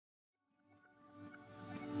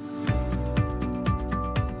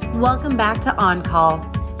Welcome back to On Call,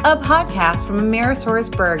 a podcast from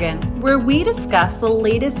AmerisourceBergen, where we discuss the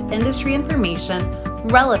latest industry information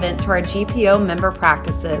relevant to our GPO member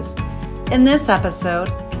practices. In this episode,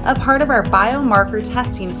 a part of our biomarker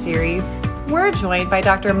testing series, we're joined by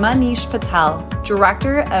Dr. Manish Patel,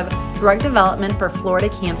 Director of Drug Development for Florida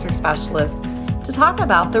Cancer Specialists, to talk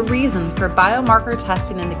about the reasons for biomarker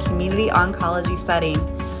testing in the community oncology setting,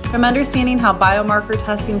 from understanding how biomarker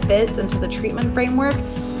testing fits into the treatment framework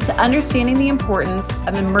to understanding the importance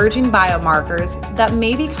of emerging biomarkers that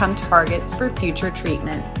may become targets for future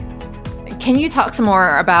treatment. Can you talk some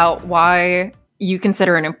more about why you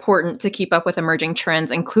consider it important to keep up with emerging trends,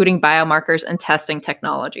 including biomarkers and testing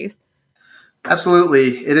technologies?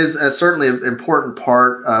 Absolutely. It is certainly an important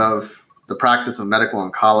part of the practice of medical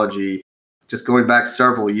oncology. Just going back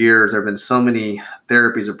several years, there have been so many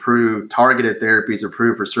therapies approved, targeted therapies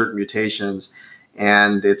approved for certain mutations,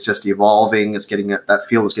 and it's just evolving. That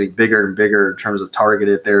field is getting bigger and bigger in terms of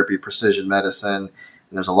targeted therapy, precision medicine. And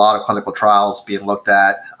there's a lot of clinical trials being looked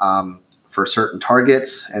at for certain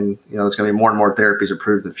targets, and there's going to be more and more therapies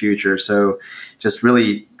approved in the future. So just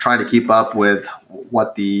really trying to keep up with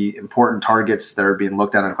what the important targets that are being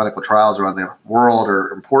looked at in clinical trials around the world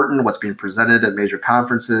are important, what's being presented at major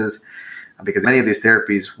conferences, because many of these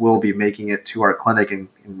therapies will be making it to our clinic and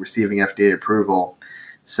receiving FDA approval.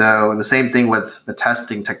 So, and the same thing with the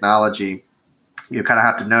testing technology. You kind of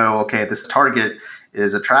have to know, okay, this target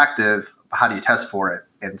is attractive, but how do you test for it?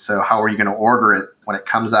 And so how are you going to order it when it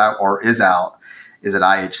comes out or is out? Is it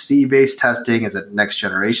IHC-based testing? Is it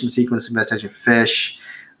next-generation sequencing-based testing, FISH?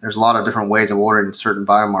 There's a lot of different ways of ordering certain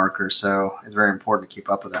biomarkers, so it's very important to keep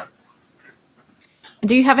up with that.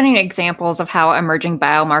 Do you have any examples of how emerging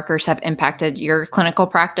biomarkers have impacted your clinical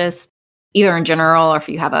practice, either in general or if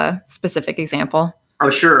you have a specific example? Oh,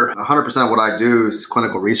 sure. 100% of what I do is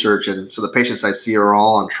clinical research. And so the patients I see are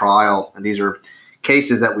all on trial. And these are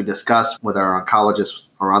cases that we discuss with our oncologists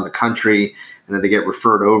around the country. And then they get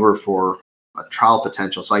referred over for a trial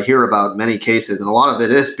potential. So I hear about many cases, and a lot of it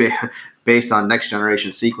is based on next generation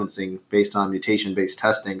sequencing, based on mutation-based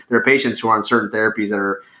testing. There are patients who are on certain therapies that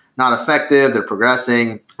are not effective, they're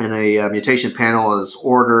progressing, and a mutation panel is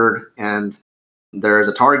ordered, and there is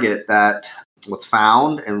a target that was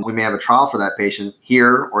found, and we may have a trial for that patient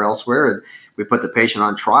here or elsewhere, and we put the patient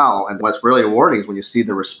on trial. And what's really rewarding is when you see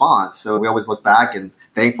the response. So we always look back and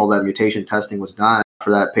thankful that mutation testing was done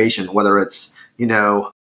for that patient, whether it's,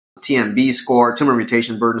 TMB score, tumor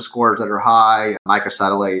mutation burden scores that are high,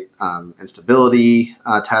 microsatellite instability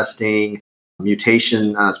testing,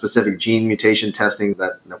 mutation, specific gene mutation testing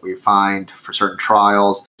that we find for certain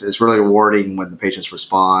trials. It's really rewarding when the patients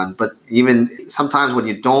respond. But even sometimes when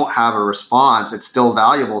you don't have a response, it's still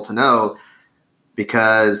valuable to know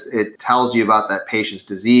because it tells you about that patient's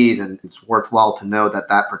disease, and it's worthwhile to know that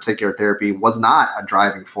that particular therapy was not a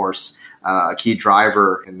driving force, a key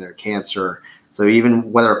driver in their cancer. So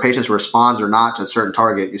even whether a patient responds or not to a certain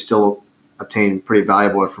target, you still obtain pretty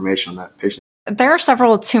valuable information on that patient. There are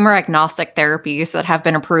several tumor-agnostic therapies that have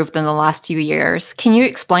been approved in the last few years. Can you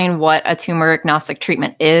explain what a tumor-agnostic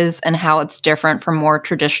treatment is and how it's different from more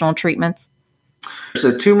traditional treatments?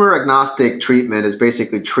 So tumor-agnostic treatment is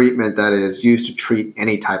basically treatment that is used to treat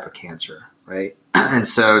any type of cancer, right? And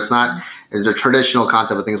so it's not the traditional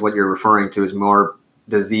concept of things. What you're referring to is more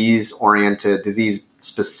disease-oriented,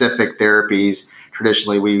 disease-specific therapies.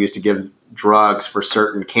 Traditionally, we used to give drugs for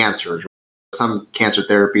certain cancers. Some cancer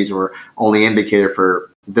therapies were only indicated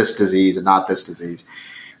for this disease and not this disease.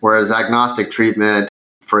 Whereas agnostic treatment,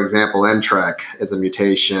 for example, NTRK is a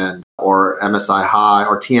mutation, or MSI high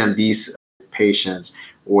or TMB patients,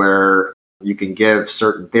 where you can give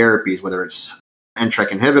certain therapies, whether it's NTRK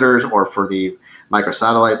inhibitors or for the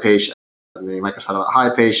microsatellite patient, the microsatellite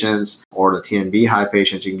high patients or the TMB high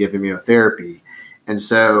patients, you can give immunotherapy. And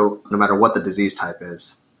so no matter what the disease type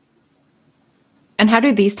is. And how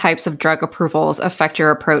do these types of drug approvals affect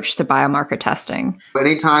your approach to biomarker testing?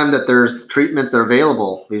 Anytime that there's treatments that are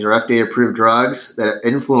available, these are FDA-approved drugs that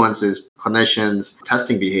influences clinicians'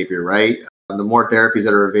 testing behavior, right? And the more therapies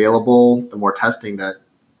that are available, the more testing that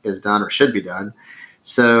is done or should be done.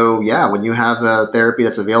 So, yeah, when you have a therapy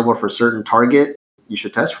that's available for a certain target, you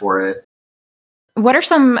should test for it. What are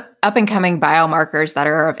some up-and-coming biomarkers that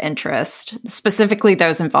are of interest, specifically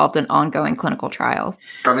those involved in ongoing clinical trials?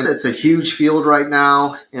 I mean, it's a huge field right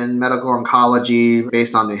now in medical oncology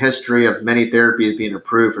based on the history of many therapies being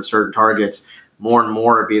approved for certain targets. More and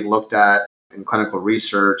more are being looked at in clinical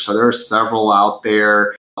research. So there are several out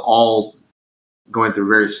there, all going through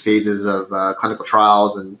various phases of clinical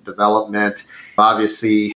trials and development.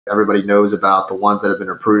 Obviously, everybody knows about the ones that have been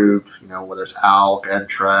approved, whether it's ALK,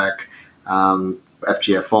 NTRK,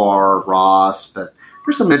 FGFR, ROS, but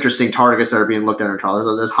there's some interesting targets that are being looked at in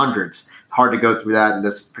trials. There's hundreds. It's hard to go through that in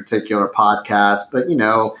this particular podcast, but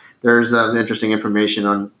there's interesting information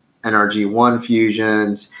on NRG1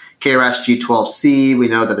 fusions, KRAS G12C. We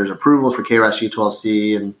know that there's approvals for KRAS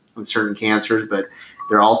G12C in certain cancers, but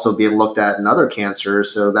they're also being looked at in other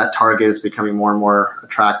cancers. So that target is becoming more and more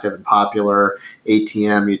attractive and popular.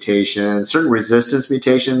 ATM mutations, certain resistance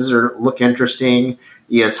mutations look interesting.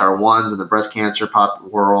 ESR1s in the breast cancer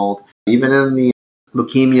world, even in the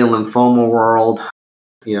leukemia, lymphoma world,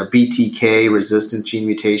 BTK resistant gene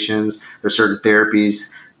mutations. There's certain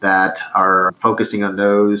therapies that are focusing on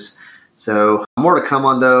those. So more to come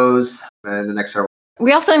on those in the next several.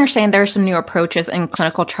 We also understand there are some new approaches in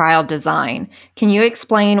clinical trial design. Can you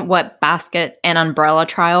explain what basket and umbrella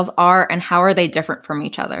trials are and how are they different from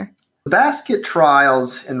each other? Basket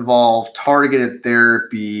trials involve targeted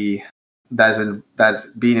therapy that's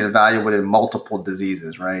being evaluated in multiple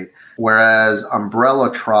diseases, right? Whereas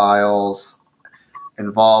umbrella trials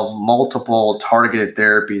involve multiple targeted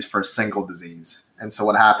therapies for a single disease. And so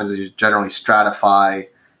what happens is you generally stratify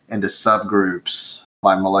into subgroups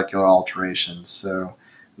by molecular alterations. So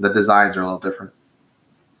the designs are a little different.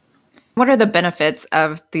 What are the benefits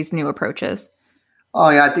of these new approaches? Oh,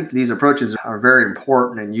 yeah, I think these approaches are very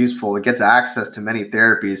important and useful. It gets access to many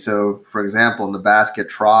therapies. So, for example, in the basket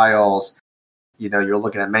trials, you're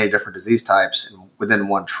looking at many different disease types within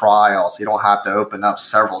one trial. So you don't have to open up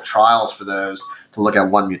several trials for those to look at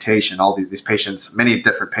one mutation. All these patients, many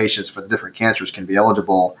different patients for the different cancers can be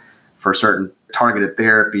eligible for certain targeted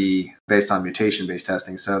therapy based on mutation-based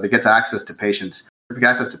testing. So it gets access to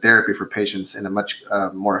therapy for patients in a much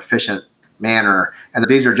more efficient manner. And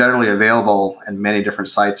these are generally available in many different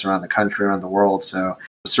sites around the country, around the world. So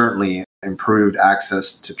certainly improved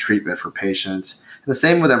access to treatment for patients. And the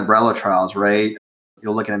same with umbrella trials, right?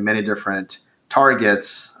 You're looking at many different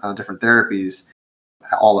targets, different therapies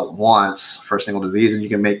all at once for a single disease, and you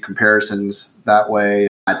can make comparisons that way.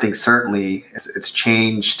 I think certainly it's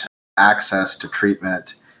changed access to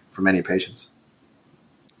treatment for many patients.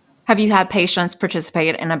 Have you had patients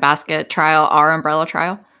participate in a basket trial or umbrella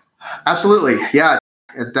trial? Absolutely. Yeah,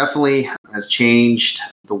 it definitely has changed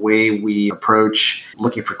the way we approach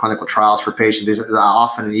looking for clinical trials for patients. There's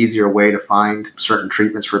often an easier way to find certain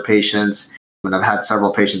treatments for patients. And I've had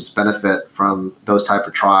several patients benefit from those type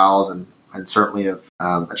of trials and certainly have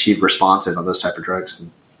achieved responses on those type of drugs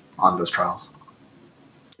and on those trials.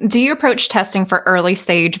 Do you approach testing for early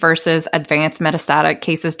stage versus advanced metastatic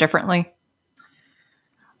cases differently?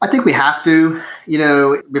 I think we have to.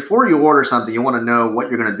 Before you order something, you want to know what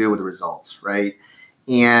you're going to do with the results, right?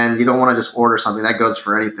 And you don't want to just order something. That goes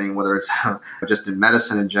for anything, whether it's just in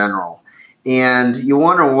medicine in general. And you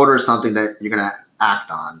want to order something that you're going to act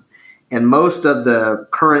on. And most of the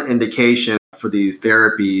current indication for these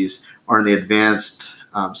therapies are in the advanced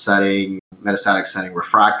setting, metastatic setting,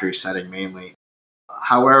 refractory setting mainly.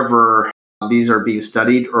 However, these are being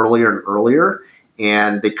studied earlier and earlier,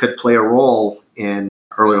 and they could play a role in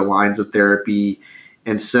earlier lines of therapy.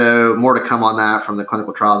 And so more to come on that from the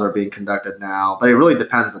clinical trials that are being conducted now. But it really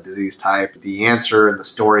depends on the disease type. The answer and the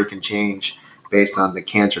story can change based on the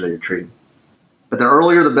cancer that you're treating. But the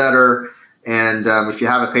earlier, the better. And if you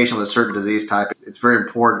have a patient with a certain disease type, it's very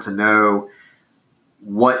important to know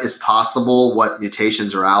what is possible, what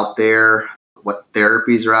mutations are out there, what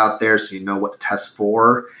therapies are out there, so you know what to test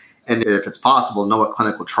for. And if it's possible, know what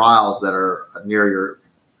clinical trials that are near your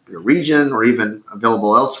region or even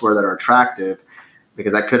available elsewhere that are attractive,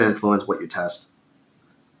 because that could influence what you test.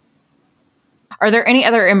 Are there any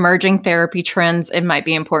other emerging therapy trends it might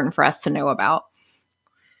be important for us to know about?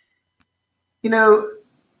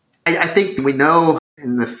 I think we know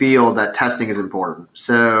in the field that testing is important.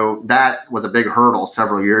 So that was a big hurdle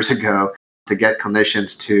several years ago to get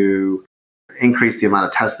clinicians to increase the amount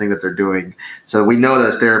of testing that they're doing. So we know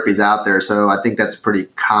there's therapies out there. So I think that's pretty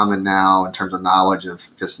common now in terms of knowledge of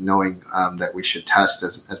just knowing that we should test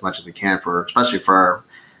as much as we can especially for our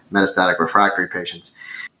metastatic refractory patients.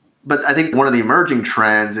 But I think one of the emerging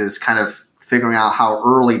trends is kind of figuring out how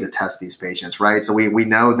early to test these patients, right? So we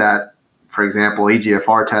know that, for example,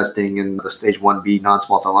 EGFR testing in the stage 1B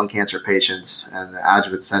non-small cell lung cancer patients and the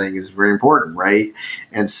adjuvant setting is very important, right?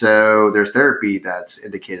 And so there's therapy that's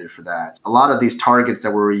indicated for that. A lot of these targets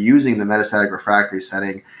that we're using in the metastatic refractory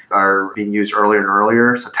setting are being used earlier and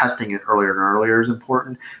earlier. So testing it earlier and earlier is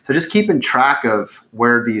important. So just keeping track of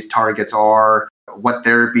where these targets are, what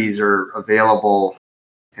therapies are available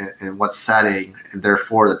in what setting, and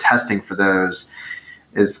therefore the testing for those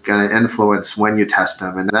is going to influence when you test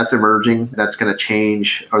them. And that's emerging. That's going to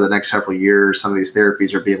change over the next several years. Some of these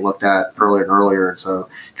therapies are being looked at earlier and earlier. And so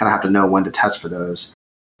kind of have to know when to test for those.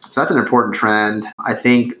 So that's an important trend. I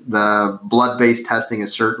think the blood-based testing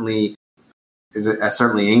has certainly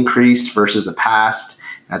increased versus the past.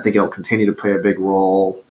 And I think it'll continue to play a big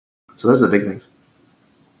role. So those are the big things.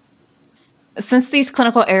 Since these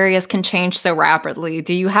clinical areas can change so rapidly,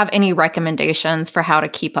 do you have any recommendations for how to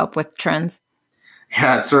keep up with trends?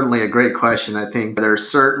 Yeah, it's certainly a great question. I think there's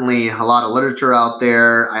certainly a lot of literature out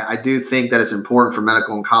there. I do think that it's important for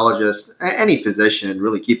medical oncologists, any physician,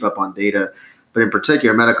 really keep up on data. But in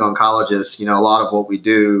particular, medical oncologists, a lot of what we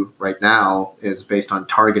do right now is based on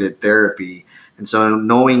targeted therapy. And so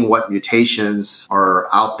knowing what mutations are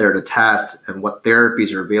out there to test and what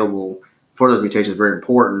therapies are available for those mutations is very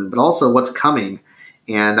important, but also what's coming.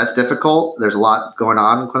 And that's difficult. There's a lot going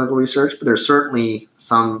on in clinical research, but there's certainly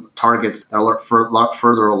some targets that are a lot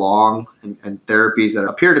further along and therapies that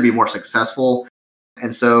appear to be more successful.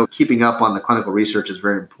 And so keeping up on the clinical research is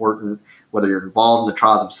very important, whether you're involved in the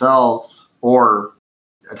trials themselves or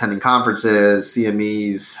attending conferences,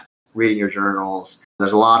 CMEs, reading your journals.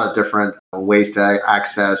 There's a lot of different ways to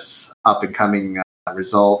access up and coming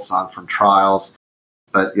results from trials.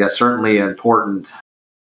 But yeah, certainly important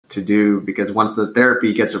to do, because once the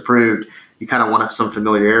therapy gets approved, you kind of want to have some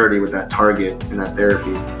familiarity with that target and that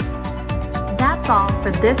therapy. That's all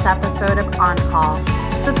for this episode of On Call.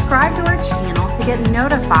 Subscribe to our channel to get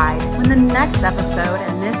notified when the next episode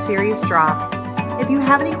in this series drops. If you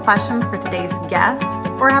have any questions for today's guest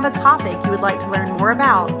or have a topic you would like to learn more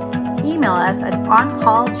about, email us at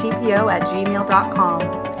oncallgpo@gmail.com.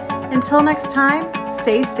 Until next time,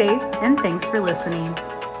 stay safe and thanks for listening.